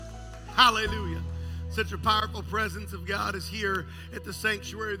Hallelujah. Such a powerful presence of God is here at the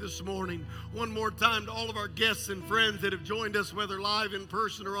sanctuary this morning. One more time to all of our guests and friends that have joined us, whether live, in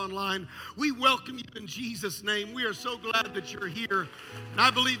person, or online. We welcome you in Jesus' name. We are so glad that you're here. And I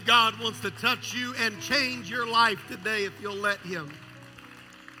believe God wants to touch you and change your life today if you'll let Him.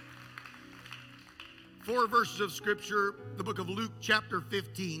 4 verses of Scripture, the book of Luke chapter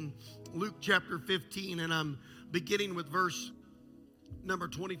 15. Luke chapter 15, and I'm beginning with verse number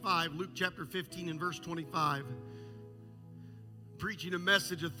 25, Luke chapter 15 and verse 25. Preaching a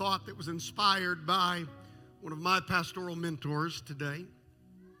message, a thought that was inspired by one of my pastoral mentors today.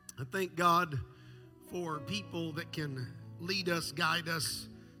 I thank God for people that can lead us, guide us,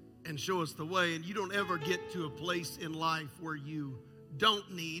 and show us the way. And you don't ever get to a place in life where you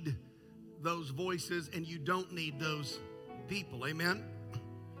don't need those voices and you don't need those people. Amen?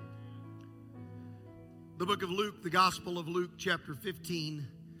 The book of Luke, the Gospel of Luke, chapter 15,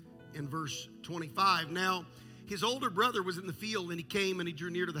 and verse 25. Now, his older brother was in the field, and he came and he drew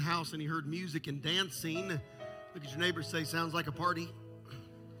near to the house, and he heard music and dancing. Look at your neighbor, say, sounds like a party.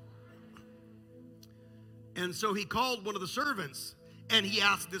 And so he called one of the servants, and he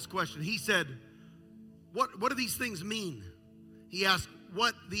asked this question. He said, what do these things mean? He asked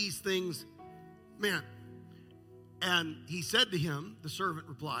what these things meant. And he said to him, the servant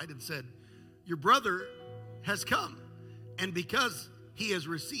replied and said, your brother has come, and because he has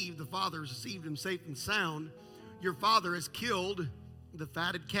received, the father has received him safe and sound, your father has killed the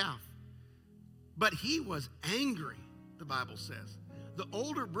fatted calf. But he was angry, the Bible says. The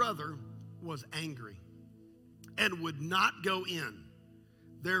older brother was angry and would not go in.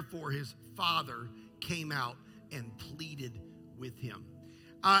 Therefore his father came out and pleaded with him.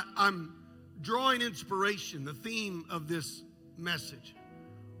 I'm drawing inspiration. The theme of this message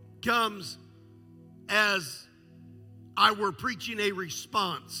comes as I were preaching a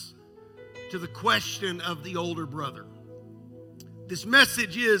response to the question of the older brother. This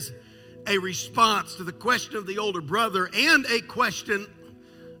message is a response to the question of the older brother and a question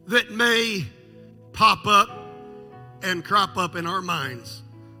that may pop up and crop up in our minds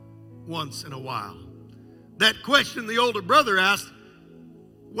once in a while. That question the older brother asked,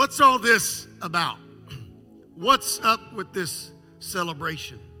 what's all this about? What's up with this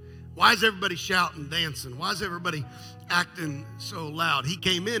celebration? Why is everybody shouting, dancing? Why is everybody acting so loud? He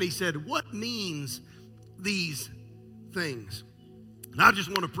came in, he said, what means these things? And I just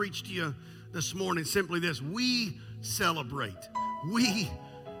want to preach to you this morning simply this. We celebrate. We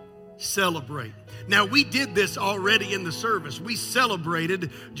celebrate. Now, we did this already in the service. We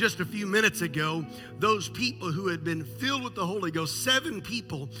celebrated just a few minutes ago those people who had been filled with the Holy Ghost. 7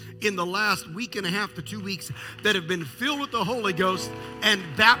 people in the last week and a half to 2 weeks that have been filled with the Holy Ghost and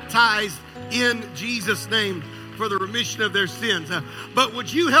baptized in Jesus' name for the remission of their sins. But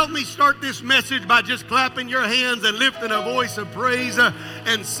would you help me start this message by just clapping your hands and lifting a voice of praise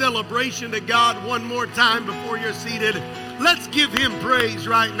and celebration to God one more time before you're seated? Let's give Him praise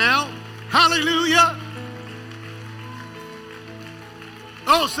right now. Hallelujah.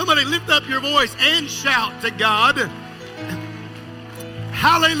 Oh, somebody lift up your voice and shout to God.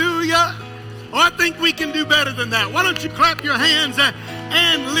 Hallelujah. Oh, I think we can do better than that. Why don't you clap your hands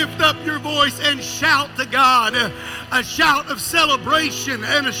and lift up your voice and shout to God. A shout of celebration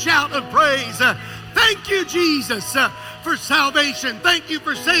and a shout of praise. Thank you, Jesus, for salvation. Thank you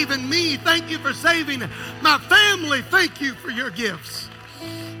for saving me. Thank you for saving my family. Thank you for your gifts.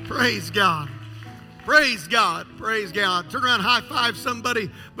 Praise God. Praise God. Praise God. Turn around, high five somebody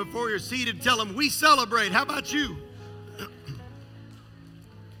before you're seated. Tell them we celebrate. How about you?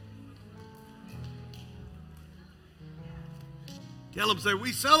 Tell them, say,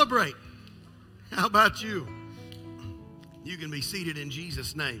 we celebrate. How about you? You can be seated in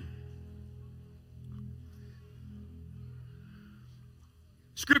Jesus' name.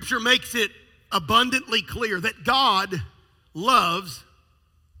 Scripture makes it abundantly clear that God loves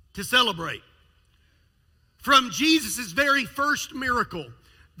to celebrate. From Jesus' very first miracle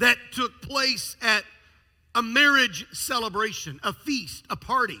that took place at a marriage celebration, a feast, a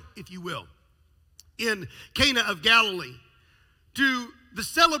party, if you will, in Cana of Galilee, to the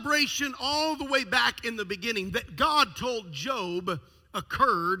celebration all the way back in the beginning that God told Job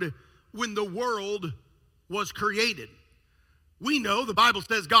occurred when the world was created. We know the Bible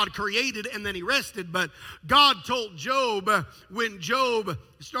says God created and then He rested, but God told Job when Job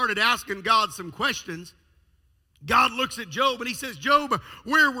started asking God some questions. God looks at Job and He says, Job,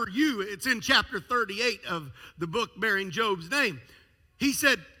 where were you? It's in chapter 38 of the book bearing Job's name.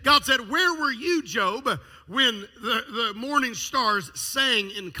 God said, where were you, Job, when the morning stars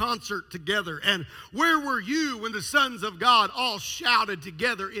sang in concert together? And where were you when the sons of God all shouted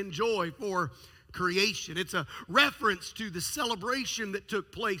together in joy for creation? It's a reference to the celebration that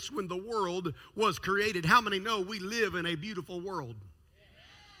took place when the world was created. How many know we live in a beautiful world?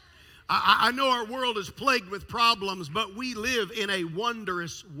 I know our world is plagued with problems, but we live in a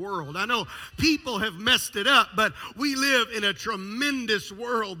wondrous world. I know people have messed it up, but we live in a tremendous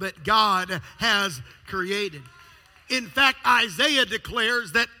world that God has created. In fact, Isaiah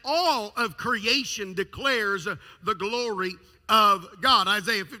declares that all of creation declares the glory of God.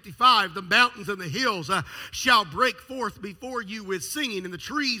 Isaiah 55, the mountains and the hills shall break forth before you with singing, and the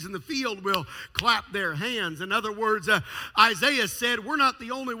trees in the field will clap their hands. In other words, Isaiah said, we're not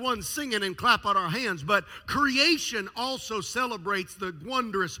the only ones singing and clap on our hands, but creation also celebrates the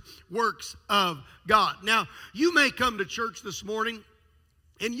wondrous works of God. Now, you may come to church this morning,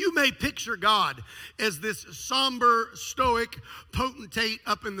 and you may picture God as this somber, stoic potentate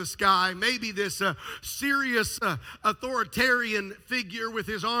up in the sky, maybe this serious authoritarian figure with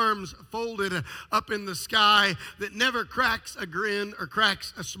his arms folded up in the sky that never cracks a grin or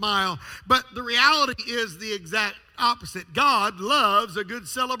cracks a smile. But the reality is the exact opposite. God loves a good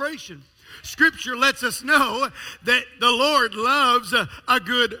celebration. Scripture lets us know that the Lord loves a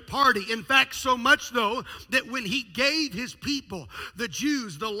good party. In fact, so much though that when he gave his people, the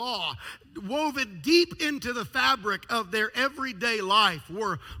Jews, the law, woven deep into the fabric of their everyday life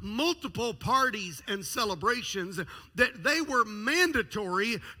were multiple parties and celebrations that they were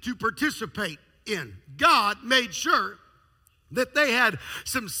mandatory to participate in. God made sure that they had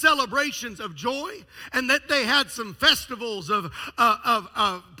some celebrations of joy, and that they had some festivals of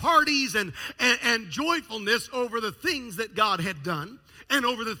parties and joyfulness over the things that God had done and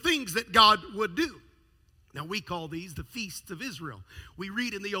over the things that God would do. Now, we call these the feasts of Israel. We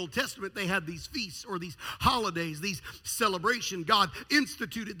read in the Old Testament they had these feasts or these holidays, these celebrations. God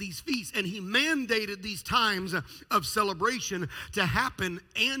instituted these feasts, and he mandated these times of celebration to happen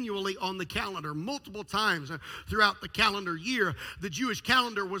annually on the calendar, multiple times throughout the calendar year. The Jewish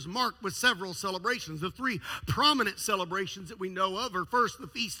calendar was marked with several celebrations. The three prominent celebrations that we know of are first the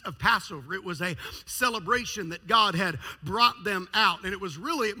Feast of Passover. It was a celebration that God had brought them out, and it was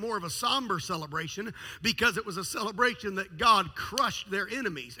really more of a somber celebration because it was a celebration that God crushed their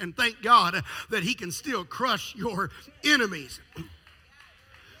enemies. And thank God that he can still crush your enemies.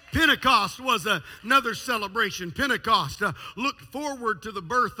 Pentecost was another celebration. Pentecost looked forward to the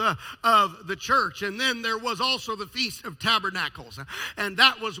birth of the church. And then there was also the Feast of Tabernacles. And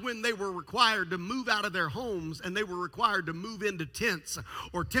that was when they were required to move out of their homes, and they were required to move into tents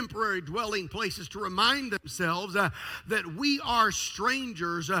or temporary dwelling places to remind themselves that we are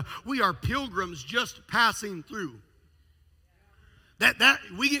strangers, we are pilgrims just passing through. That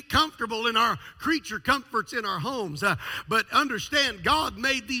we get comfortable in our creature comforts in our homes. But understand, God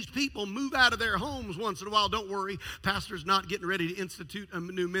made these people move out of their homes once in a while. Don't worry, pastor's not getting ready to institute a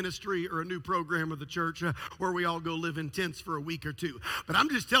new ministry or a new program of the church where we all go live in tents for a week or two. But I'm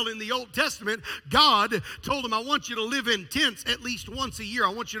just telling, in the Old Testament, God told them, I want you to live in tents at least once a year.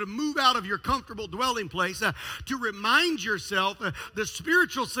 I want you to move out of your comfortable dwelling place to remind yourself the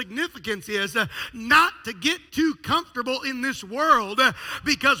spiritual significance is not to get too comfortable in this world,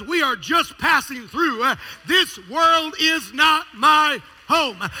 because we are just passing through. This world is not my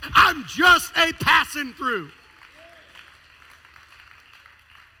home. I'm just a passing through.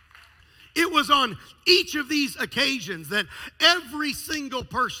 It was on each of these occasions that every single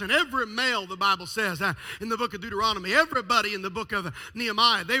person, every male, the Bible says in the book of Deuteronomy, everybody in the book of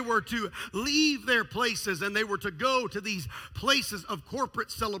Nehemiah, they were to leave their places and they were to go to these places of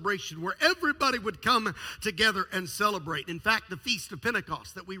corporate celebration where everybody would come together and celebrate. In fact, the Feast of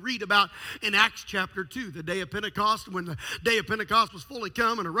Pentecost that we read about in Acts chapter 2, the day of Pentecost, when the day of Pentecost was fully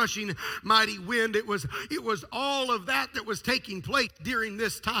come and a rushing mighty wind, it was all of that was taking place during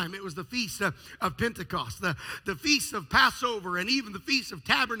this time. It was the Feast of Pentecost. The Feast of Passover and even the Feast of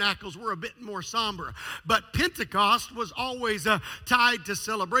Tabernacles were a bit more somber. But Pentecost was always tied to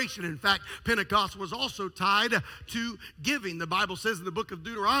celebration. In fact, Pentecost was also tied to giving. The Bible says in the book of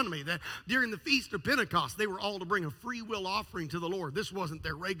Deuteronomy that during the Feast of Pentecost, they were all to bring a free will offering to the Lord. This wasn't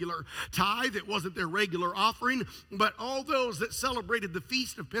their regular tithe. It wasn't their regular offering. But all those that celebrated the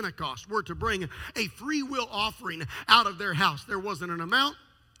Feast of Pentecost were to bring a free will offering out of their house. There wasn't an amount.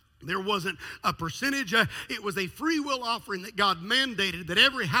 There wasn't a percentage. It was a free will offering that God mandated that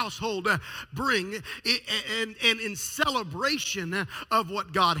every household bring and in celebration of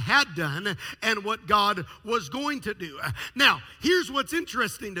what God had done and what God was going to do. Now, here's what's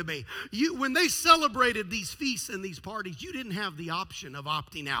interesting to me. When they celebrated these feasts and these parties, you didn't have the option of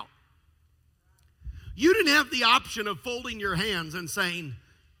opting out. You didn't have the option of folding your hands and saying,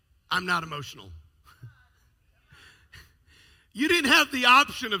 I'm not emotional. You didn't have the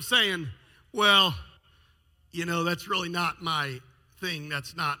option of saying, well, that's really not my thing.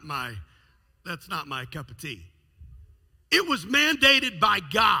 That's not my cup of tea. It was mandated by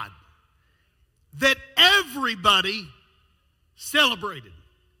God that everybody celebrated,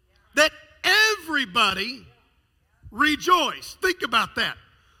 that everybody rejoiced. Think about that.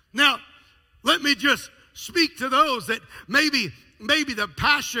 Now, let me just speak to those that maybe the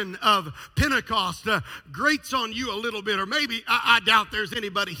passion of Pentecost grates on you a little bit, or maybe I doubt there's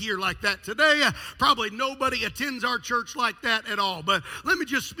anybody here like that today. Probably nobody attends our church like that at all. But let me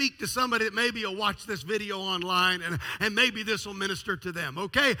just speak to somebody that maybe will watch this video online, and maybe this will minister to them,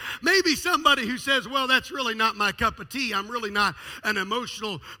 okay? Maybe somebody who says, well, that's really not my cup of tea. I'm really not an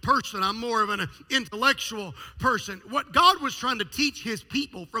emotional person. I'm more of an intellectual person. What God was trying to teach his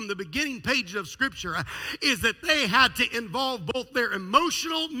people from the beginning pages of Scripture is that they had to involve both their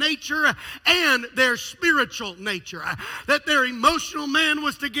emotional nature and their spiritual nature. That their emotional man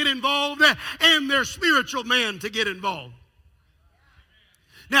was to get involved and their spiritual man to get involved.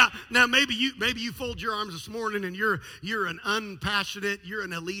 Now maybe you fold your arms this morning and you're an unpassionate, you're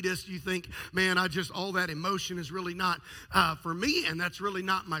an elitist. You think, man, all that emotion is really not for me, and that's really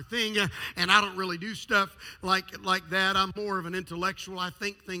not my thing, and I don't really do stuff like that. I'm more of an intellectual. I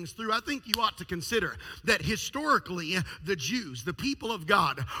think things through. I think you ought to consider that historically the Jews, the people of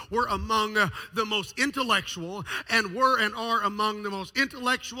God, were among the most intellectual and are among the most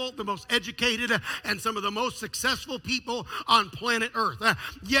intellectual, the most educated, and some of the most successful people on planet Earth.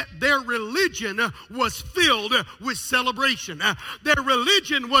 Yet their religion was filled with celebration. Their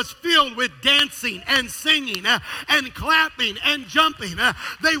religion was filled with dancing and singing and clapping and jumping.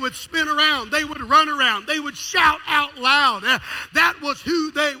 They would spin around. They would run around. They would shout out loud. That was who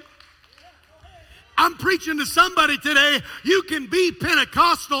they were. I'm preaching to somebody today. You can be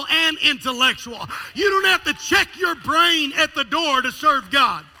Pentecostal and intellectual. You don't have to check your brain at the door to serve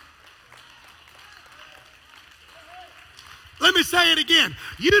God. Let me say it again.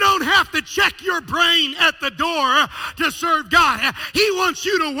 You don't have to check your brain at the door to serve God. He wants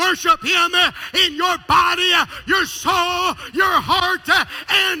you to worship Him in your body, your soul, your heart,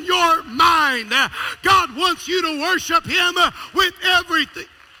 and your mind. God wants you to worship Him with everything.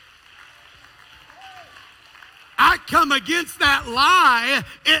 I come against that lie,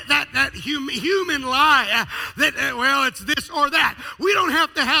 that human lie, that, well, it's this or that. We don't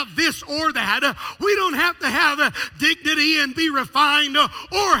have to have this or that. We don't have to have dignity and be refined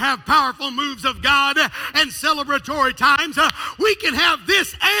or have powerful moves of God and celebratory times. We can have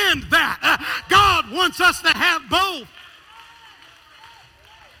this and that. God wants us to have both.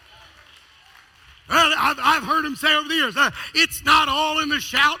 I've heard him say over the years, it's not all in the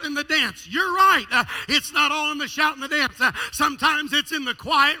shout and the dance. You're right. It's not all in the shout and the dance. Sometimes it's in the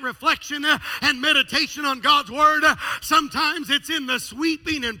quiet reflection and meditation on God's word. Sometimes it's in the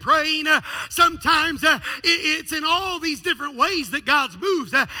sweeping and praying. Sometimes it's in all these different ways that God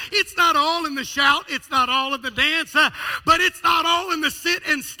moves. It's not all in the shout. It's not all in the dance. But it's not all in the sit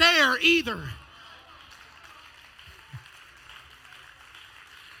and stare either.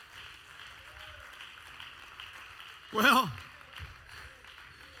 Well,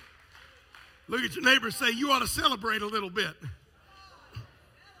 look at your neighbor and say, you ought to celebrate a little bit.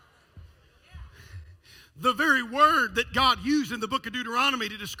 The very word that God used in the book of Deuteronomy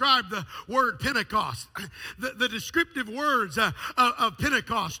to describe the word Pentecost, the descriptive words of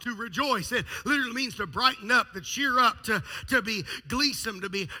Pentecost, to rejoice, it literally means to brighten up, to cheer up, to be gleesome, to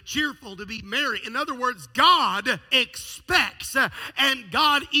be cheerful, to be merry. In other words, God expects and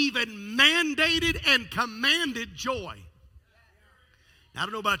God even mandated and commanded joy. Now, I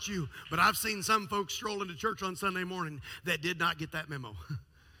don't know about you, but I've seen some folks stroll into church on Sunday morning that did not get that memo.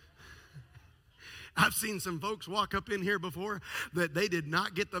 I've seen some folks walk up in here before that they did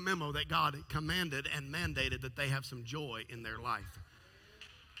not get the memo that God commanded and mandated that they have some joy in their life.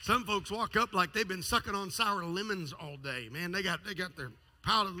 Some folks walk up like they've been sucking on sour lemons all day. Man, they got their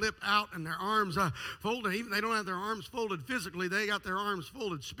pouted lip out and their arms folded. Even they don't have their arms folded physically. They got their arms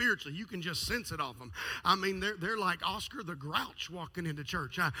folded spiritually. You can just sense it off them. I mean, they're like Oscar the Grouch walking into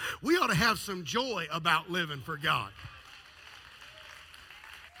church. We ought to have some joy about living for God.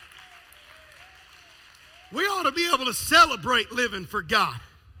 We ought to be able to celebrate living for God.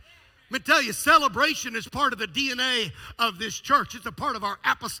 Let me tell you, celebration is part of the DNA of this church. It's a part of our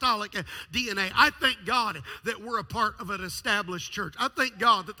apostolic DNA. I thank God that we're a part of an established church. I thank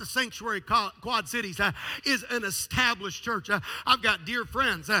God that the Sanctuary Quad Cities is an established church. I've got dear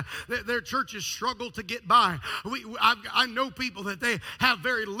friends. Their churches struggle to get by. I know people that they have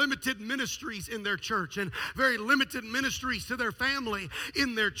very limited ministries in their church and very limited ministries to their family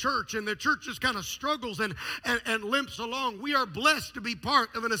in their church. And their church just kind of struggles and limps along. We are blessed to be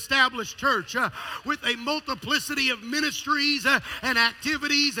part of an established church with a multiplicity of ministries and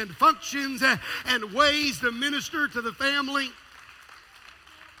activities and functions and ways to minister to the family.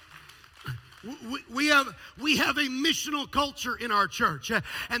 We have a missional culture in our church,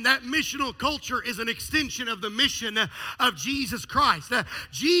 and that missional culture is an extension of the mission of Jesus Christ.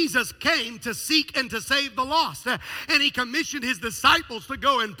 Jesus came to seek and to save the lost, and he commissioned his disciples to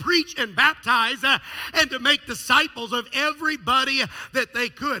go and preach and baptize and to make disciples of everybody that they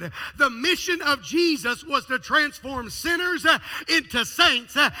could. The mission of Jesus was to transform sinners into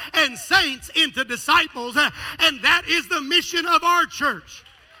saints and saints into disciples, and that is the mission of our church.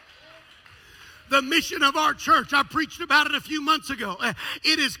 The mission of our church, I preached about it a few months ago.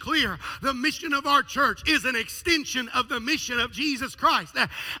 It is clear. The mission of our church is an extension of the mission of Jesus Christ.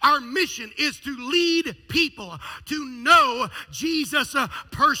 Our mission is to lead people to know Jesus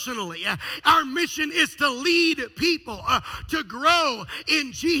personally. Our mission is to lead people to grow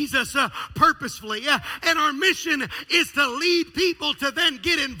in Jesus purposefully. And our mission is to lead people to then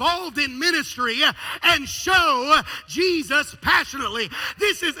get involved in ministry and show Jesus passionately.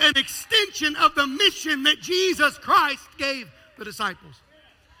 This is an extension of the mission that Jesus Christ gave the disciples.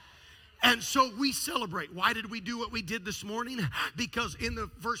 And so we celebrate. Why did we do what we did this morning? Because in the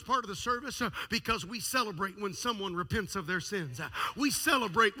first part of the service, because we celebrate when someone repents of their sins. We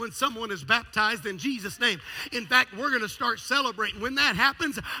celebrate when someone is baptized in Jesus' name. In fact, we're going to start celebrating. When that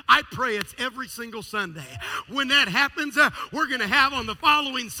happens, I pray it's every single Sunday. When that happens, we're going to have on the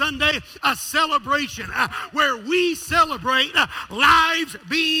following Sunday a celebration where we celebrate lives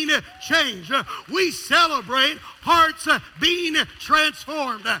being changed. We celebrate hearts being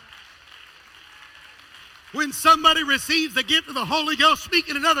transformed. When somebody receives the gift of the Holy Ghost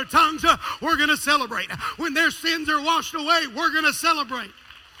speaking in other tongues, we're going to celebrate. When their sins are washed away, we're going to celebrate.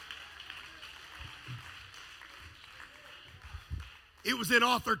 It was in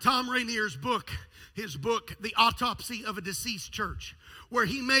author Tom Rainier's book, his book, The Autopsy of a Deceased Church, where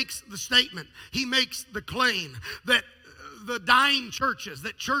he makes the statement, he makes the claim that the dying churches,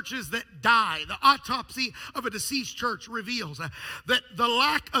 that churches that die, the autopsy of a deceased church reveals that the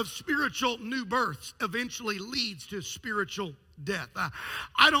lack of spiritual new births eventually leads to spiritual death.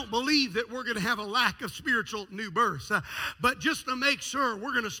 I don't believe that we're going to have a lack of spiritual new births, but just to make sure,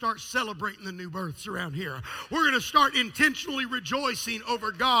 we're going to start celebrating the new births around here. We're going to start intentionally rejoicing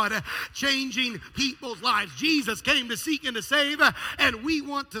over God changing people's lives. Jesus came to seek and to save, and we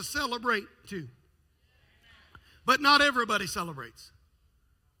want to celebrate too. But not everybody celebrates.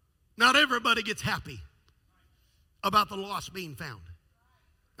 Not everybody gets happy about the lost being found.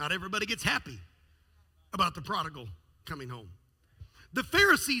 Not everybody gets happy about the prodigal coming home. The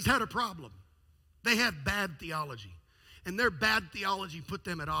Pharisees had a problem. They had bad theology. And their bad theology put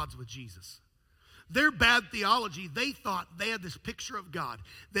them at odds with Jesus. Their bad theology, they thought they had this picture of God,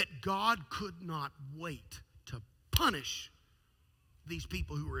 that God could not wait to punish these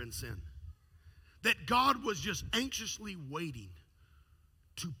people who were in sin. That God was just anxiously waiting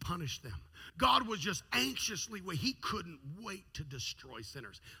to punish them. God was just anxiously waiting. He couldn't wait to destroy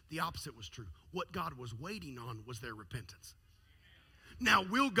sinners. The opposite was true. What God was waiting on was their repentance. Now,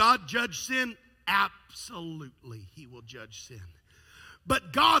 will God judge sin? Absolutely, he will judge sin.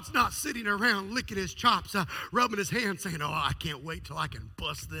 But God's not sitting around licking his chops, rubbing his hands saying, oh, I can't wait till I can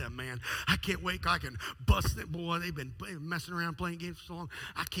bust them, man. I can't wait till I can bust them. Boy, they've been messing around playing games for so long.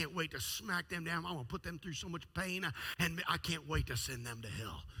 I can't wait to smack them down. I'm going to put them through so much pain, and I can't wait to send them to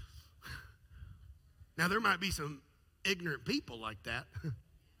hell. Now, there might be some ignorant people like that.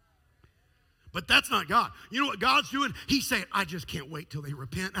 But that's not God. You know what God's doing? He's saying, I just can't wait till they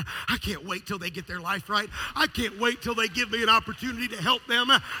repent. I can't wait till they get their life right. I can't wait till they give me an opportunity to help them.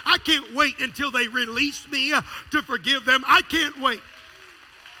 I can't wait until they release me to forgive them. I can't wait.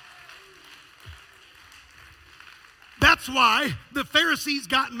 That's why the Pharisees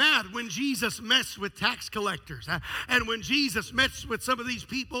got mad when Jesus messed with tax collectors. And when Jesus messed with some of these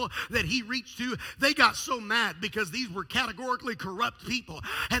people that he reached to, they got so mad because these were categorically corrupt people.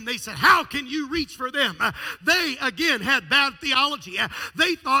 And they said, how can you reach for them? They, again, had bad theology.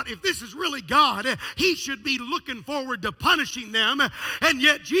 They thought if this is really God, he should be looking forward to punishing them. And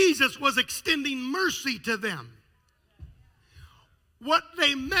yet Jesus was extending mercy to them. What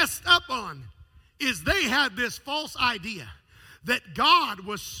they messed up on is they had this false idea that God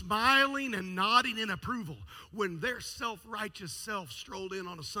was smiling and nodding in approval when their self-righteous self strolled in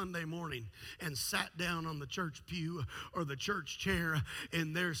on a Sunday morning and sat down on the church pew or the church chair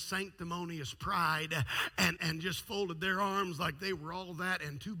in their sanctimonious pride and just folded their arms like they were all that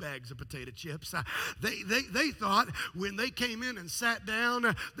and 2 bags of potato chips. They thought when they came in and sat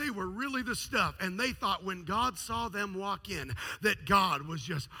down, they were really the stuff. And they thought when God saw them walk in, that God was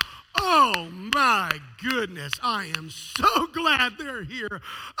just, oh my goodness, I am so glad they're here.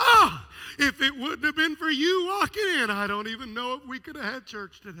 Oh, if it wouldn't have been for you walking in, I don't even know if we could have had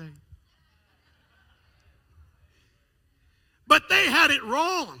church today. But they had it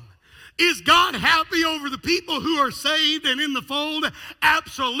wrong. Is God happy over the people who are saved and in the fold?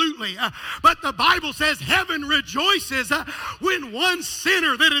 Absolutely. But the Bible says heaven rejoices when one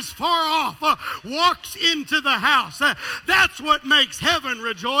sinner that is far off walks into the house. That's what makes heaven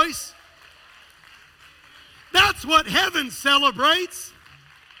rejoice. That's what heaven celebrates.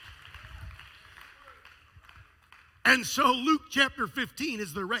 And so Luke chapter 15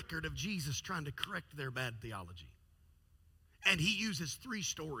 is the record of Jesus trying to correct their bad theology. And he uses 3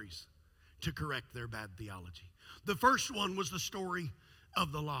 stories to correct their bad theology. The first one was the story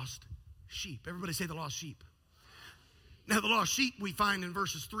of the lost sheep. Everybody say the lost sheep. Now, the lost sheep we find in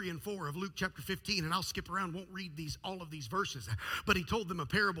verses 3 and 4 of Luke chapter 15, and I'll skip around, won't read all of these verses. But he told them a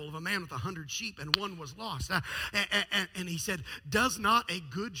parable of a man with 100 sheep, and one was lost. And he said, does not a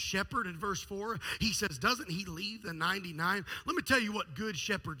good shepherd, in verse 4, he says, doesn't he leave the 99? Let me tell you what good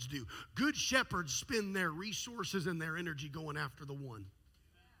shepherds do. Good shepherds spend their resources and their energy going after the one.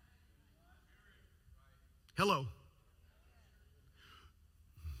 Hello.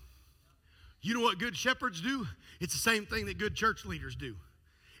 You know what good shepherds do? It's the same thing that good church leaders do.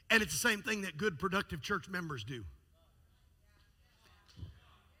 And it's the same thing that good productive church members do.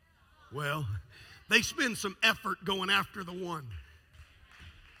 Well, they spend some effort going after the one.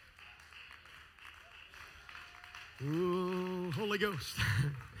 Ooh, Holy Ghost.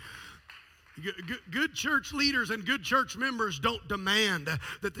 Good church leaders and good church members don't demand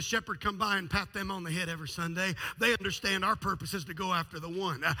that the shepherd come by and pat them on the head every Sunday. They understand our purpose is to go after the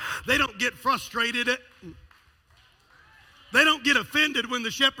one. They don't get frustrated. They don't get offended when the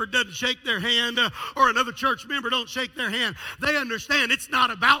shepherd doesn't shake their hand or another church member don't shake their hand. They understand it's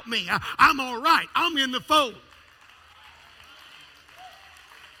not about me. I'm all right. I'm in the fold.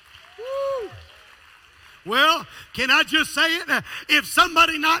 Woo. Well, can I just say it? If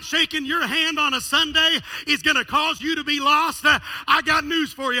somebody not shaking your hand on a Sunday is going to cause you to be lost, I got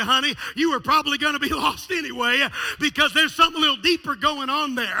news for you, honey. You were probably going to be lost anyway because there's something a little deeper going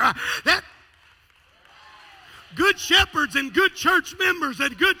on there. That good shepherds and good church members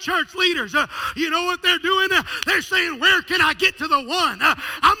and good church leaders, you know what they're doing? They're saying, where can I get to the one?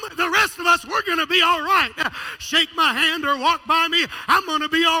 The rest of us, we're going to be all right. Shake my hand or walk by me, I'm going to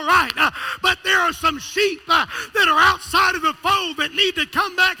be all right. But there are some sheep that are outside of the fold that need to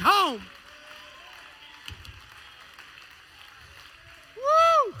come back home.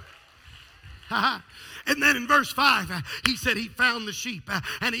 Woo! And then in verse 5, he said he found the sheep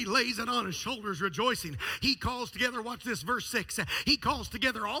and he lays it on his shoulders rejoicing. He calls together, watch this, verse 6. He calls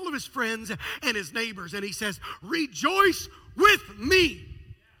together all of his friends and his neighbors and he says, rejoice with me.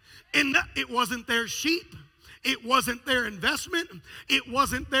 And it wasn't their sheep. It wasn't their investment. It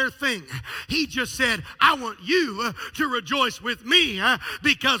wasn't their thing. He just said, I want you to rejoice with me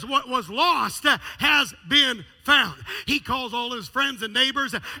because what was lost has been found. He calls all his friends and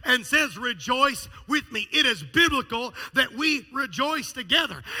neighbors and says, rejoice with me. It is biblical that we rejoice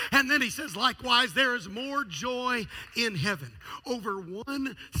together. And then he says, likewise, there is more joy in heaven over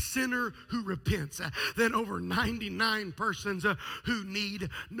one sinner who repents than over 99 persons who need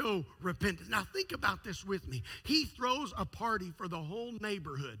no repentance. Now think about this with me. He throws a party for the whole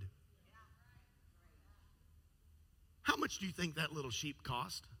neighborhood. How much do you think that little sheep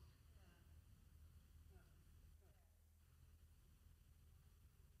cost?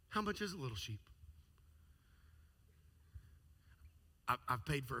 How much is a little sheep? I've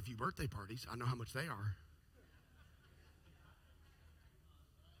paid for a few birthday parties. I know how much they are.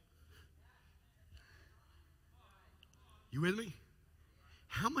 You with me?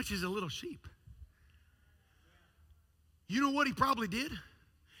 How much is a little sheep? You know what he probably did?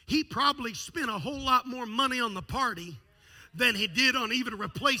 He probably spent a whole lot more money on the party than he did on even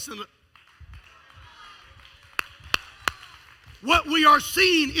replacing it. What we are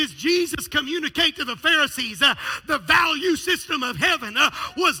seeing is Jesus communicate to the Pharisees the value system of heaven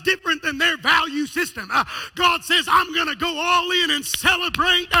was different than their value system. God says, I'm going to go all in and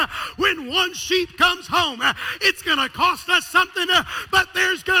celebrate when one sheep comes home. It's going to cost us something, but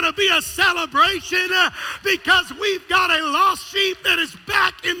there's going to be a celebration because we've got a lost sheep that is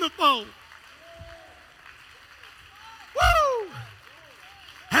back in the fold. Woo!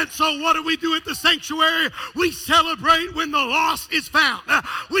 And so what do we do at the sanctuary? We celebrate when the lost is found.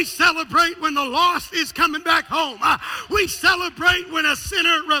 We celebrate when the lost is coming back home. We celebrate when a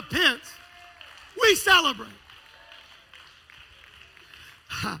sinner repents. We celebrate.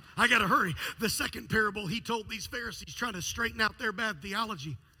 I got to hurry. The second parable he told these Pharisees trying to straighten out their bad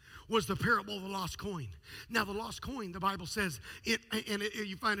theology was the parable of the lost coin. Now, the lost coin, the Bible says, you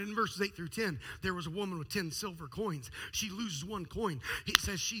find it in verses 8 through 10. There was a woman with 10 silver coins. She loses one coin. It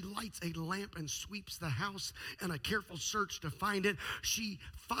says she lights a lamp and sweeps the house, and a careful search to find it. She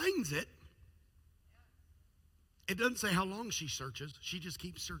finds it. It doesn't say how long she searches. She just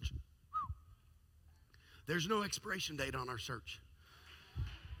keeps searching. There's no expiration date on our search.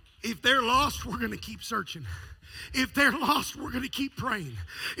 If they're lost, we're going to keep searching. If they're lost, we're going to keep praying.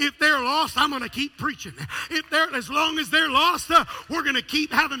 If they're lost, I'm going to keep preaching. As long as they're lost, we're going to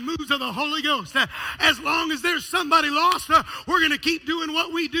keep having moves of the Holy Ghost. As long as there's somebody lost, we're going to keep doing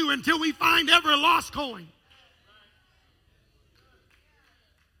what we do until we find every lost coin.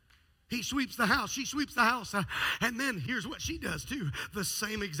 He sweeps the house. She sweeps the house. And then here's what she does too. The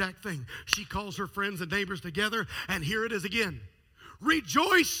same exact thing. She calls her friends and neighbors together, and here it is again.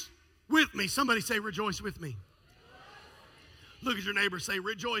 Rejoice with me. Somebody say, rejoice with me. Look at your neighbor, say,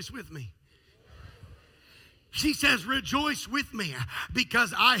 rejoice with me. She says, rejoice with me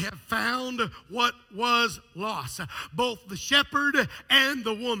because I have found what was lost. Both the shepherd and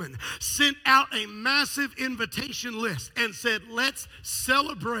the woman sent out a massive invitation list and said, let's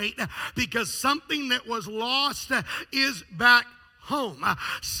celebrate because something that was lost is back home.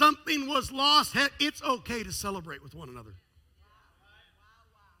 Something was lost. It's okay to celebrate with one another.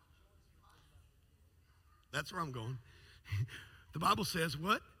 That's where I'm going. The Bible says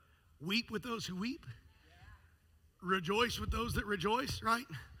what? Weep with those who weep. Rejoice with those that rejoice, right?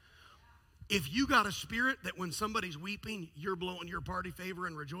 If you got a spirit that when somebody's weeping, you're blowing your party favor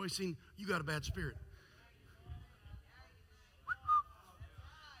and rejoicing, you got a bad spirit.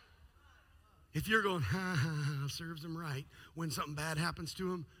 If you're going, ha, ha, ha, serves them right, when something bad happens to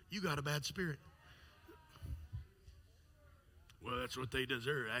them, you got a bad spirit. Well, that's what they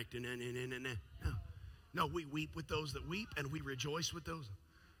deserve, acting. No, we weep with those that weep, and we rejoice with those.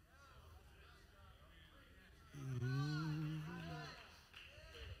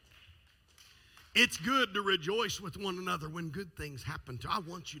 It's good to rejoice with one another when good things happen to you. I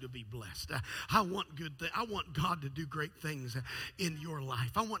want you to be blessed. I want good things. I want God to do great things in your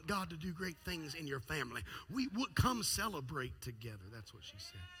life. I want God to do great things in your family. We would come celebrate together. That's what she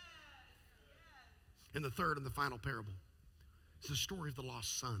said. And the third and the final parable is the story of the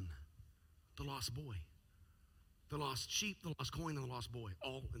lost son, the lost boy. The lost sheep, the lost coin, and the lost boy,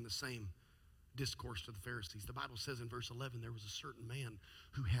 all in the same discourse to the Pharisees. The Bible says in verse 11, there was a certain man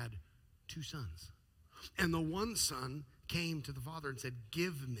who had 2 sons. And the one son came to the father and said,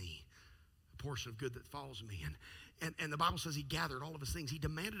 give me a portion of good that falls me. And the Bible says he gathered all of his things. He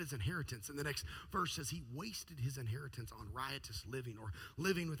demanded his inheritance. And the next verse says he wasted his inheritance on riotous living or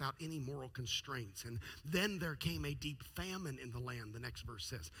living without any moral constraints. And then there came a deep famine in the land, the next verse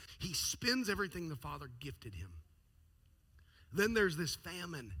says. He spends everything the father gifted him. Then there's this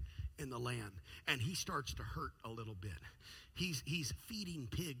famine in the land, and he starts to hurt a little bit. He's feeding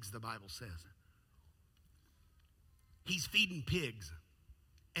pigs, the Bible says. He's feeding pigs,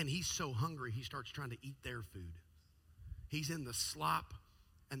 and he's so hungry he starts trying to eat their food. He's in the slop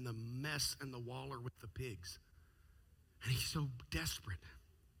and the mess and the waller with the pigs, and he's so desperate.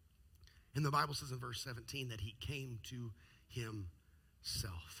 And the Bible says in verse 17 that he came to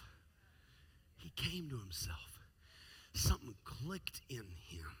himself. He came to himself. Something clicked in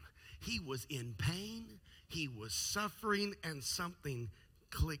him. He was in pain, he was suffering, and something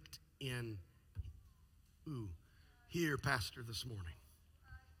clicked in. Here, Pastor, this morning.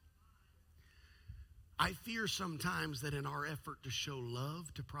 I fear sometimes that in our effort to show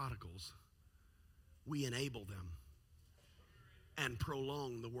love to prodigals, we enable them and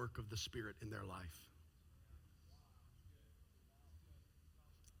prolong the work of the Spirit in their life.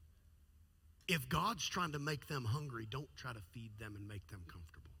 If God's trying to make them hungry, don't try to feed them and make them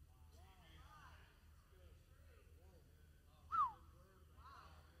comfortable.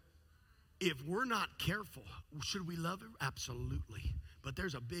 If we're not careful, should we love him? Absolutely. But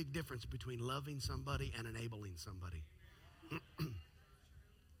there's a big difference between loving somebody and enabling somebody.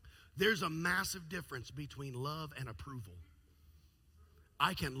 There's a massive difference between love and approval.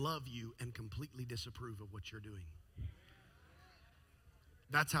 I can love you and completely disapprove of what you're doing.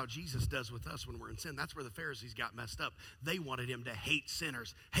 That's how Jesus does with us when we're in sin. That's where the Pharisees got messed up. They wanted him to hate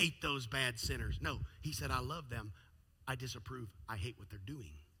sinners, hate those bad sinners. No, he said, I love them. I disapprove. I hate what they're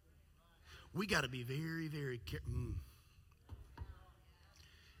doing. We got to be very, very careful.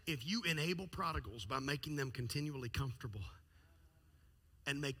 If you enable prodigals by making them continually comfortable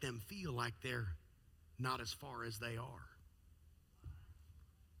and make them feel like they're not as far as they are,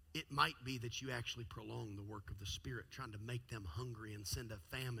 it might be that you actually prolong the work of the Spirit, trying to make them hungry and send a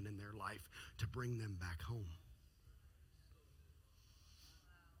famine in their life to bring them back home.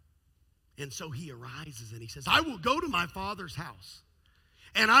 And so he arises and he says, I will go to my Father's house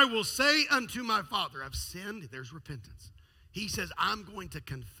and I will say unto my Father, I've sinned. There's repentance. He says, I'm going to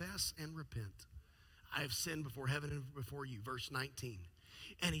confess and repent. I have sinned before heaven and before you. Verse 19.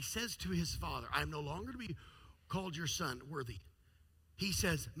 And he says to his Father, I am no longer to be called your son, worthy. He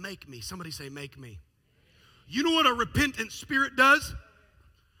says, make me. Somebody say, make me. You know what a repentant spirit does?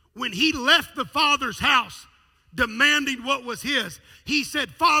 When he left the Father's house demanding what was his, he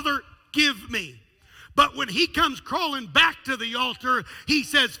said, Father, give me. But when he comes crawling back to the altar, he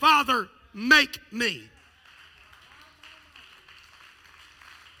says, Father, make me.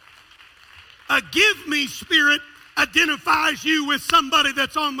 A give me spirit identifies you with somebody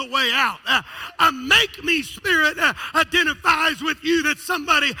that's on the way out. A make me spirit identifies with you that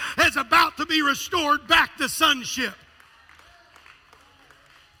somebody is about to be restored back to sonship.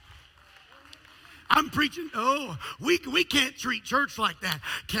 I'm preaching. Oh, we can't treat church like that.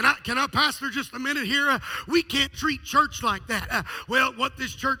 Can I pastor just a minute here? We can't treat church like that. Well, what's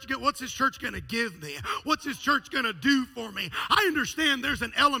this church going to give me? What's this church going to do for me? I understand there's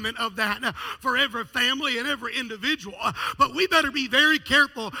an element of that for every family and every individual. But we better be very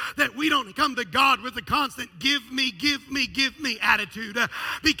careful that we don't come to God with a constant give me, give me, give me attitude.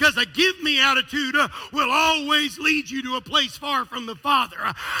 Because a give me attitude will always lead you to a place far from the Father.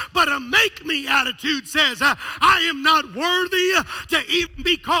 But a make me attitude says, I am not worthy to even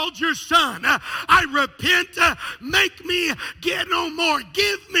be called your son. I repent. Make me get no more.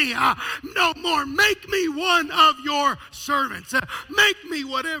 Give me no more. Make me one of your servants. Make me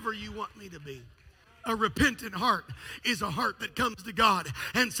whatever you want me to be. A repentant heart is a heart that comes to God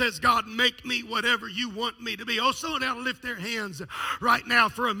and says, God, make me whatever you want me to be. Oh, someone ought to lift their hands right now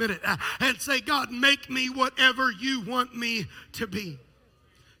for a minute and say, God, make me whatever you want me to be.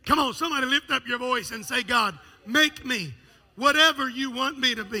 Come on, somebody lift up your voice and say, God, make me whatever you want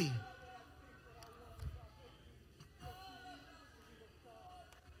me to be.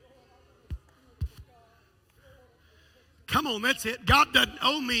 Come on, that's it. God doesn't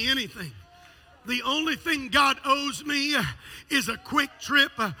owe me anything. The only thing God owes me is a quick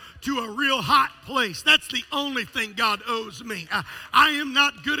trip to a real hot place. That's the only thing God owes me. I am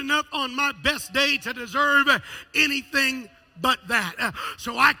not good enough on my best day to deserve anything but that.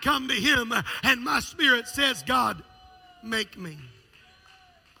 So I come to him and my spirit says, God, make me.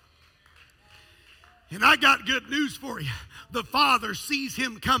 And I got good news for you. The Father sees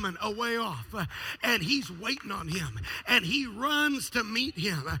him coming a way off, and he's waiting on him, and he runs to meet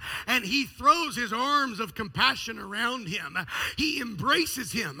him, and he throws his arms of compassion around him. He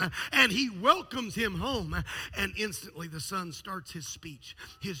embraces him, and he welcomes him home, and instantly the son starts his speech,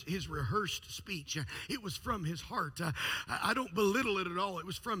 his rehearsed speech. It was from his heart. I don't belittle it at all. It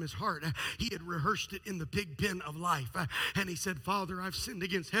was from his heart. He had rehearsed it in the pig pen of life, and he said, Father, I've sinned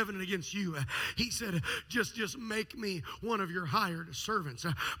against heaven and against you. He said, just make me one of your hired servants.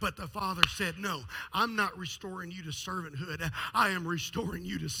 But the Father said, no, I'm not restoring you to servanthood. I am restoring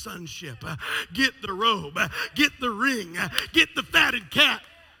you to sonship. Get the robe, get the ring, get the fatted calf.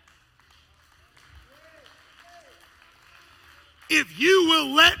 If you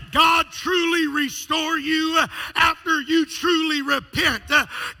will let God truly restore you after you truly repent,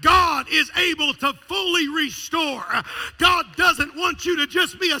 God is able to fully restore. God doesn't want you to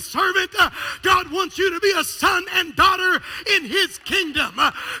just be a servant. God wants you to be a son and daughter in his kingdom.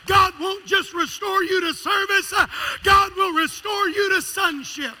 God won't just restore you to service. God will restore you to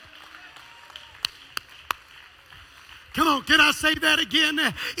sonship. Come on, can I say that again?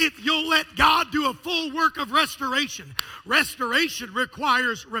 If you'll let God do a full work of restoration, restoration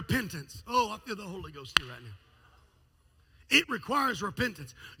requires repentance. Oh, I feel the Holy Ghost here right now. It requires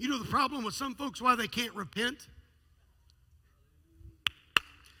repentance. You know the problem with some folks, why they can't repent?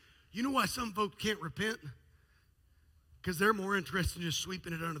 You know why some folks can't repent? Because they're more interested in just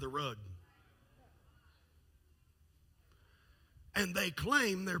sweeping it under the rug. And they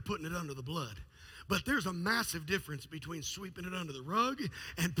claim they're putting it under the blood. But there's a massive difference between sweeping it under the rug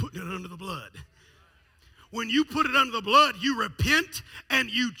and putting it under the blood. When you put it under the blood, you repent and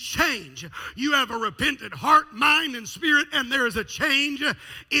you change. You have a repentant heart, mind, and spirit, and there is a change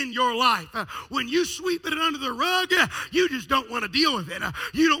in your life. When you sweep it under the rug, you just don't want to deal with it.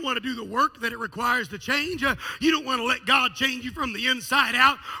 You don't want to do the work that it requires to change. You don't want to let God change you from the inside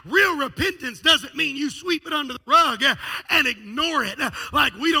out. Real repentance doesn't mean you sweep it under the rug and ignore it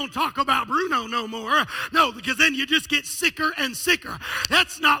like we don't talk about Bruno no more. No, because then you just get sicker and sicker.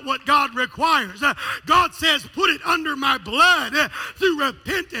 That's not what God requires. God says, put it under my blood through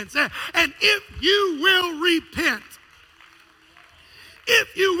repentance. And if you will repent,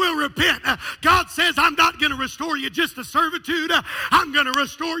 God says, I'm not going to restore you just to servitude. I'm going to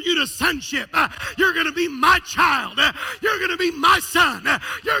restore you to sonship. You're going to be my child. You're going to be my son.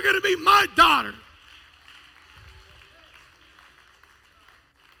 You're going to be my daughter.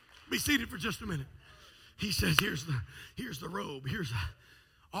 Be seated for just a minute. He says, here's the robe.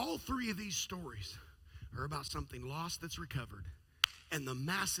 All three of these stories are about something lost that's recovered and the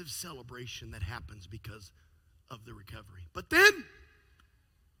massive celebration that happens because of the recovery. But then,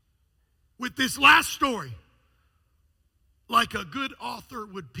 with this last story, like a good author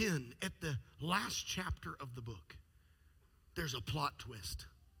would pen at the last chapter of the book, there's a plot twist.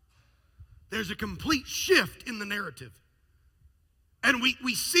 There's a complete shift in the narrative. And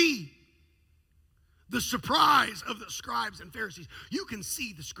we see the surprise of the scribes and Pharisees. You can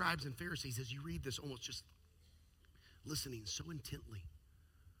see the scribes and Pharisees as you read this almost just listening so intently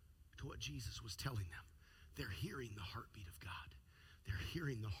to what Jesus was telling them. They're hearing the heartbeat of God. They're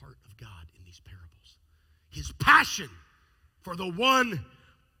hearing the heart of God in these parables. His passion for the one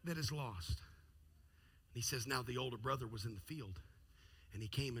that is lost. And he says, now the older brother was in the field, and he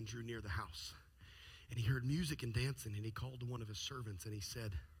came and drew near the house. And he heard music and dancing, and he called to one of his servants, and he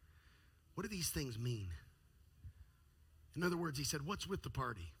said, what do these things mean? In other words, he said, what's with the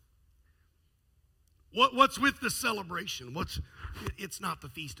party? What's with the celebration? It's not the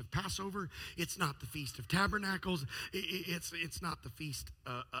Feast of Passover. It's not the Feast of Tabernacles. It's not the Feast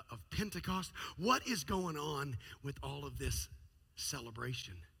of Pentecost. What is going on with all of this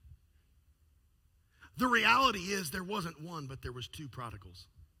celebration? The reality is there wasn't one, but there was two prodigals.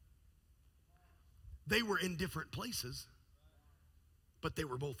 They were in different places, but they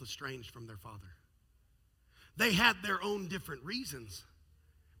were both estranged from their father. They had their own different reasons,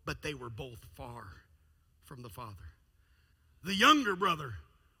 but they were both far from the father. The younger brother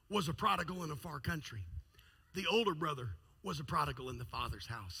was a prodigal in a far country. The older brother was a prodigal in the father's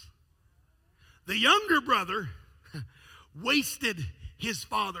house. The younger brother wasted his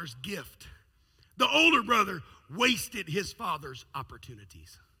father's gift. The older brother wasted his father's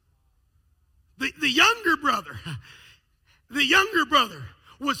opportunities. The younger brother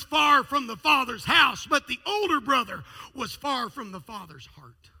was far from the father's house, but the older brother was far from the father's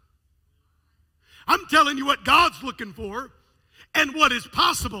heart. I'm telling you what God's looking for and what is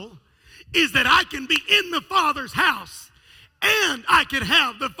possible is that I can be in the Father's house and I can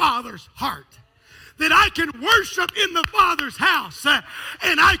have the Father's heart. That I can worship in the Father's house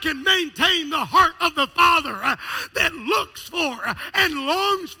and I can maintain the heart of the Father that looks for and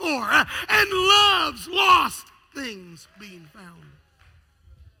longs for and loves lost things being found.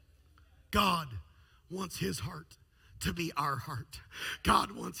 God wants his heart to be our heart.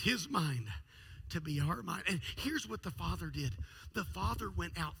 God wants his mind to be our mind. And here's what the Father did. The Father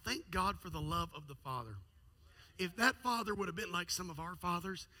went out. Thank God for the love of the Father. If that father would have been like some of our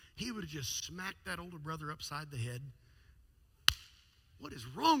fathers, he would have just smacked that older brother upside the head. What is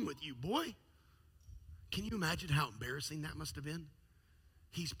wrong with you, boy? Can you imagine how embarrassing that must have been?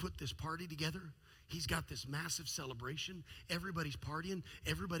 He's put this party together. He's got this massive celebration. Everybody's partying.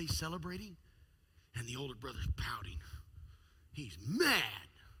 Everybody's celebrating. And the older brother's pouting. He's mad.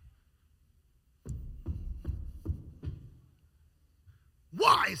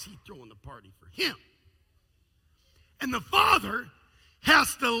 Why is he throwing the party for him? And the father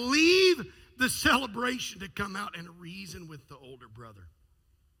has to leave the celebration to come out and reason with the older brother.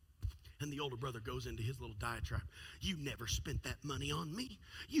 And the older brother goes into his little diatribe. You never spent that money on me.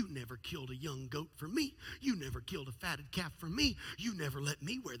 You never killed a young goat for me. You never killed a fatted calf for me. You never let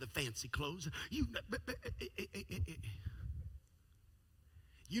me wear the fancy clothes. You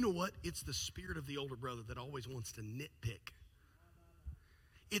know what? It's the spirit of the older brother that always wants to nitpick.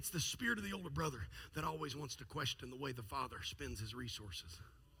 It's the spirit of the older brother that always wants to question the way the father spends his resources.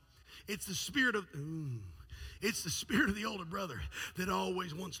 It's the spirit of the older brother that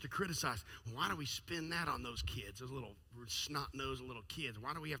always wants to criticize. Why do we spend that on those kids, those little snot-nosed little kids?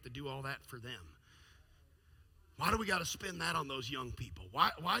 Why do we have to do all that for them? Why do we got to spend that on those young people? Why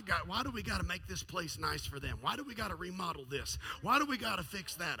do we got to make this place nice for them? Why do we got to remodel this? Why do we got to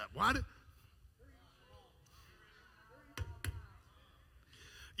fix that up?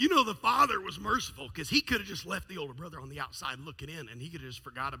 You know, the father was merciful because he could have just left the older brother on the outside looking in and he could have just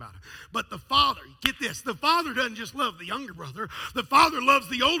forgot about it. But the father, get this, the father doesn't just love the younger brother. The father loves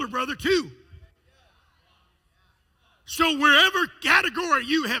the older brother too. So wherever category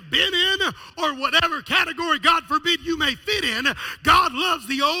you have been in, or whatever category, God forbid, you may fit in, God loves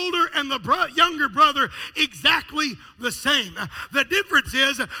the older and the younger brother exactly the same. The difference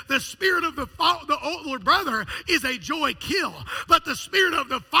is the spirit of the older brother is a joy kill, but the spirit of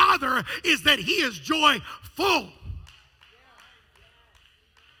the father is that he is joy full.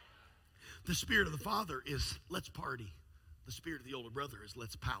 The spirit of the father is let's party. The spirit of the older brother is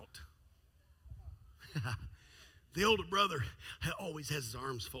let's pout. The older brother always has his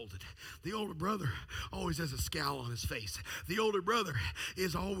arms folded. The older brother always has a scowl on his face. The older brother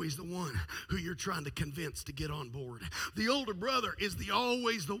is always the one who you're trying to convince to get on board. The older brother is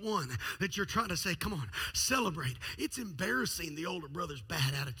always the one that you're trying to say, come on, celebrate. It's embarrassing, the older brother's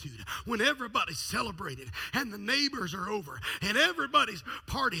bad attitude. When everybody's celebrating and the neighbors are over and everybody's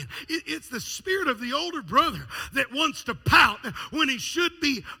partying, it's the spirit of the older brother that wants to pout when he should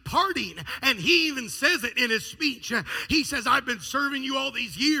be partying. And he even says it in his speech. He says, I've been serving you all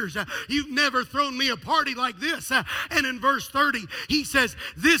these years. You've never thrown me a party like this. And in verse 30, he says,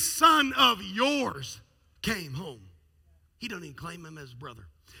 this son of yours came home. He doesn't even claim him as brother.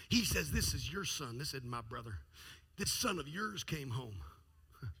 He says, this is your son. This isn't my brother. This son of yours came home.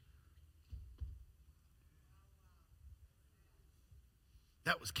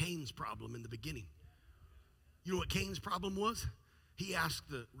 That was Cain's problem in the beginning. You know what Cain's problem was? He asked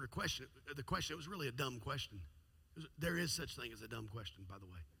the question. It was really a dumb question. There is such thing as a dumb question, by the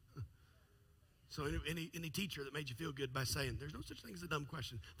way. So any teacher that made you feel good by saying there's no such thing as a dumb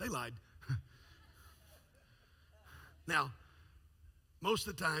question, they lied. Now, most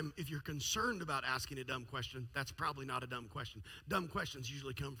of the time, if you're concerned about asking a dumb question, that's probably not a dumb question. Dumb questions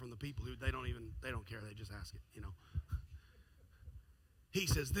usually come from the people who they don't care. They just ask it, you know. He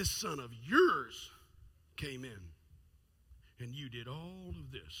says, this son of yours came in, and you did all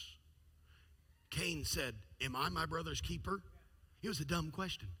of this. Cain said, am I my brother's keeper? It was a dumb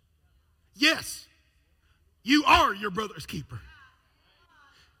question. Yes, you are your brother's keeper.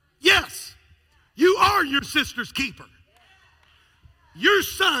 Yes, you are your sister's keeper. Your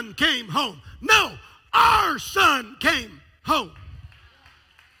son came home. No, our son came home.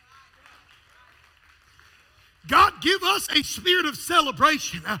 God, give us a spirit of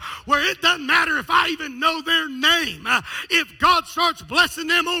celebration where it doesn't matter if I even know their name. If God starts blessing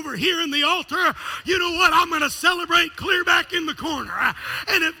them over here in the altar, you know what? I'm going to celebrate clear back in the corner.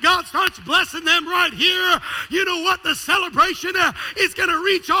 And if God starts blessing them right here, you know what? The celebration is going to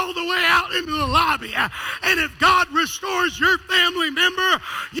reach all the way out into the lobby. And if God restores your family member,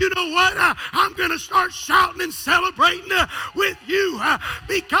 you know what? I'm going to start shouting and celebrating with you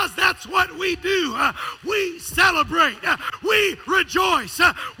because that's what we do. We celebrate, we rejoice,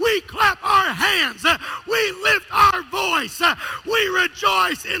 we clap our hands, we lift our voice, we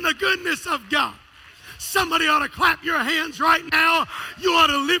rejoice in the goodness of God. Somebody ought to clap your hands right now. You ought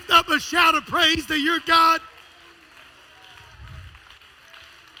to lift up a shout of praise to your God.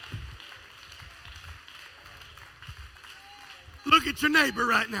 Look at your neighbor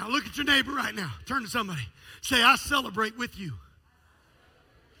right now. Look at your neighbor right now. Turn to somebody. Say, I celebrate with you.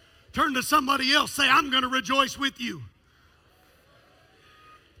 Turn to somebody else. Say, I'm going to rejoice with you.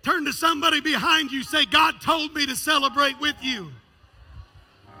 Turn to somebody behind you. Say, God told me to celebrate with you.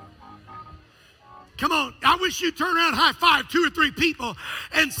 Come on. I wish you'd turn around, high five 2 or 3 people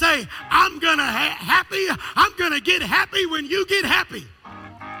and say, I'm going to happy. I'm going to get happy when you get happy.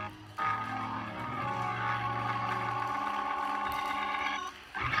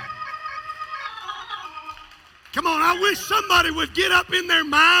 Come on, I wish somebody would get up in their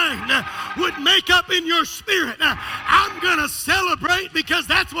mind, would make up in your spirit. I'm going to celebrate because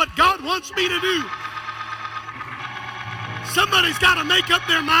that's what God wants me to do. Somebody's got to make up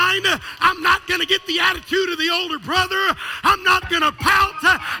their mind. I'm not going to get the attitude of the older brother. I'm not going to pout.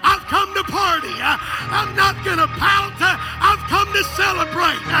 I've come to party. I'm not going to pout. I've come to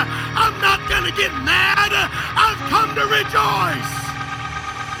celebrate. I'm not going to get mad. I've come to rejoice.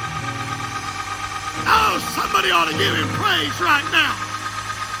 Oh, somebody ought to give him praise right now.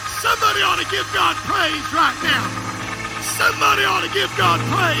 Somebody ought to give God praise right now. Somebody ought to give God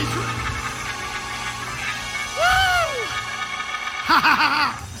praise. Woo!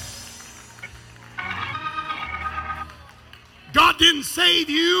 God didn't save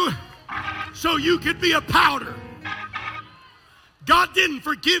you so you could be a powder. God didn't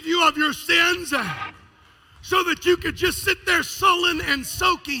forgive you of your sins so that you could just sit there sullen and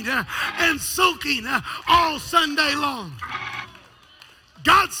soaking and sulking all Sunday long.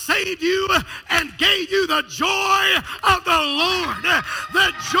 God saved you and gave you the joy of the Lord.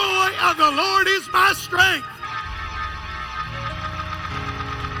 The joy of the Lord is my strength.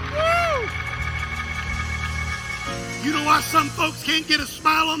 Woo! You know why some folks can't get a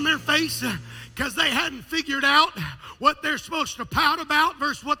smile on their face? Because they hadn't figured out what they're supposed to pout about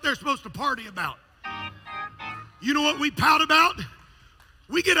versus what they're supposed to party about. You know what we pout about?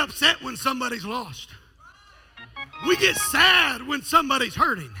 We get upset when somebody's lost. We get sad when somebody's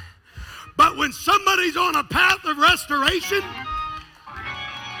hurting. But when somebody's on a path of restoration,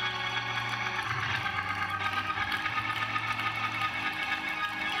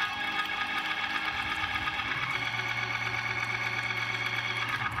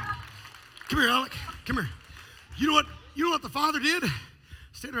 come here, Alec. Come here. You know what the father did?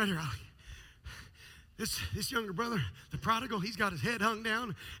 Stand right here, Alec. This younger brother, the prodigal, he's got his head hung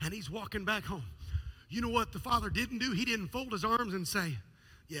down and he's walking back home. You know what the father didn't do? He didn't fold his arms and say,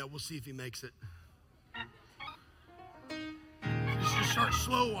 yeah, we'll see if he makes it. Just start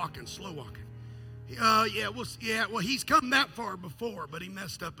slow walking. Well, he's come that far before, but he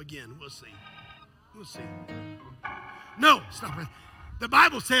messed up again. We'll see. No, stop right. The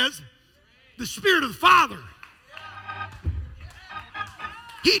Bible says the Spirit of the Father,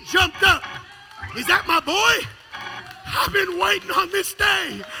 he jumped up. Is that my boy? I've been waiting on this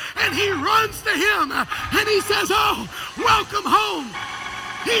day. And he runs to him and he says, oh, welcome home.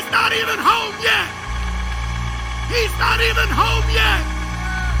 He's not even home yet.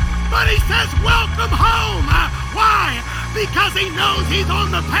 But he says, welcome home. Why? Because he knows he's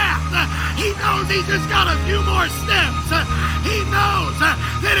on the path. He knows he's just got a few more steps. He knows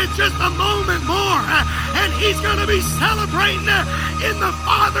that it's just a moment more. And he's going to be celebrating in the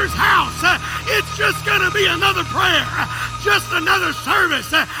Father's house. It's just going to be another prayer, just another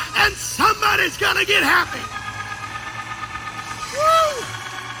service, and somebody's going to get happy. Woo!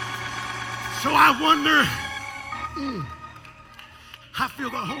 So I wonder, I feel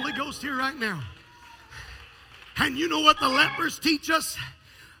the Holy Ghost here right now. And you know what the lepers teach us?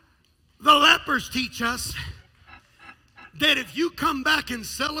 The lepers teach us that if you come back and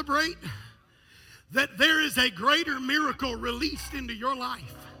celebrate, that there is a greater miracle released into your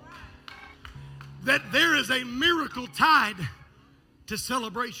life. That there is a miracle tied to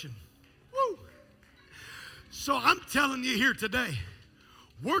celebration. Woo! So I'm telling you here today,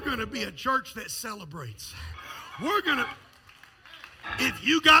 we're going to be a church that celebrates. If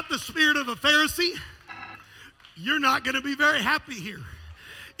you got the spirit of a Pharisee, you're not going to be very happy here.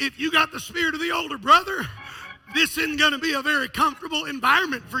 If you got the spirit of the older brother, this isn't going to be a very comfortable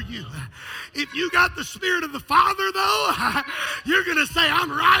environment for you. If you got the spirit of the Father, though, you're going to say, I'm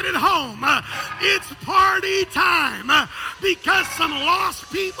right at home. It's party time because some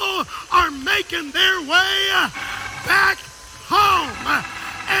lost people are making their way back home.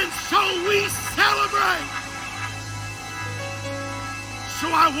 And so we celebrate. So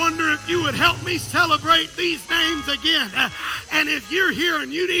I wonder if you would help me celebrate these names again. And if you're here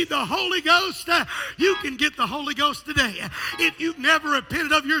and you need the Holy Ghost, you can get the Holy Ghost today. If you've never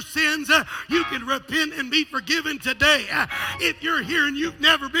repented of your sins, you can repent and be forgiven today. If you're here and you've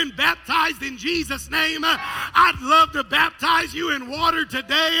never been baptized in Jesus' name, I'd love to baptize you in water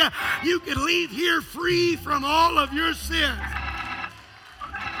today. You can leave here free from all of your sins.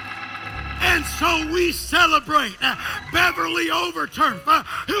 And so we celebrate Beverly Overturf,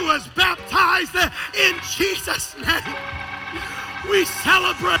 who was baptized in Jesus' name. We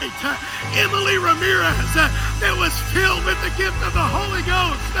celebrate Emily Ramirez that was filled with the gift of the Holy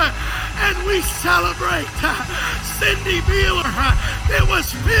Ghost. And we celebrate Cindy Beeler that was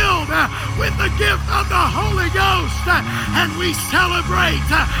filled with the gift of the Holy Ghost. And we celebrate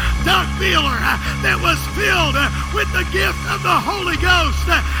Doug Beeler that was filled with the gift of the Holy Ghost.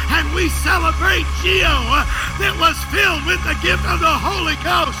 And we celebrate Gio that was filled with the gift of the Holy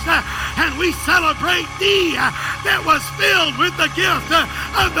Ghost. And we celebrate Dee that was filled with the gift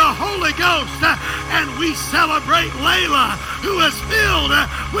of the Holy Ghost. And we celebrate Layla, who is filled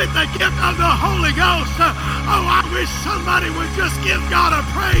with the gift of the Holy Ghost. Oh, I wish somebody would just give God a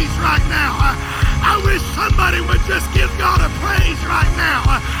praise right now. I wish somebody would just give God a praise right now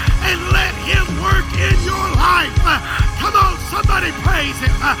and let him work in your life. Come on, somebody praise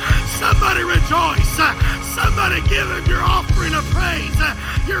him. Somebody rejoice. Somebody give him your offering of praise,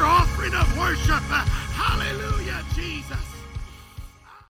 your offering of worship. Hallelujah.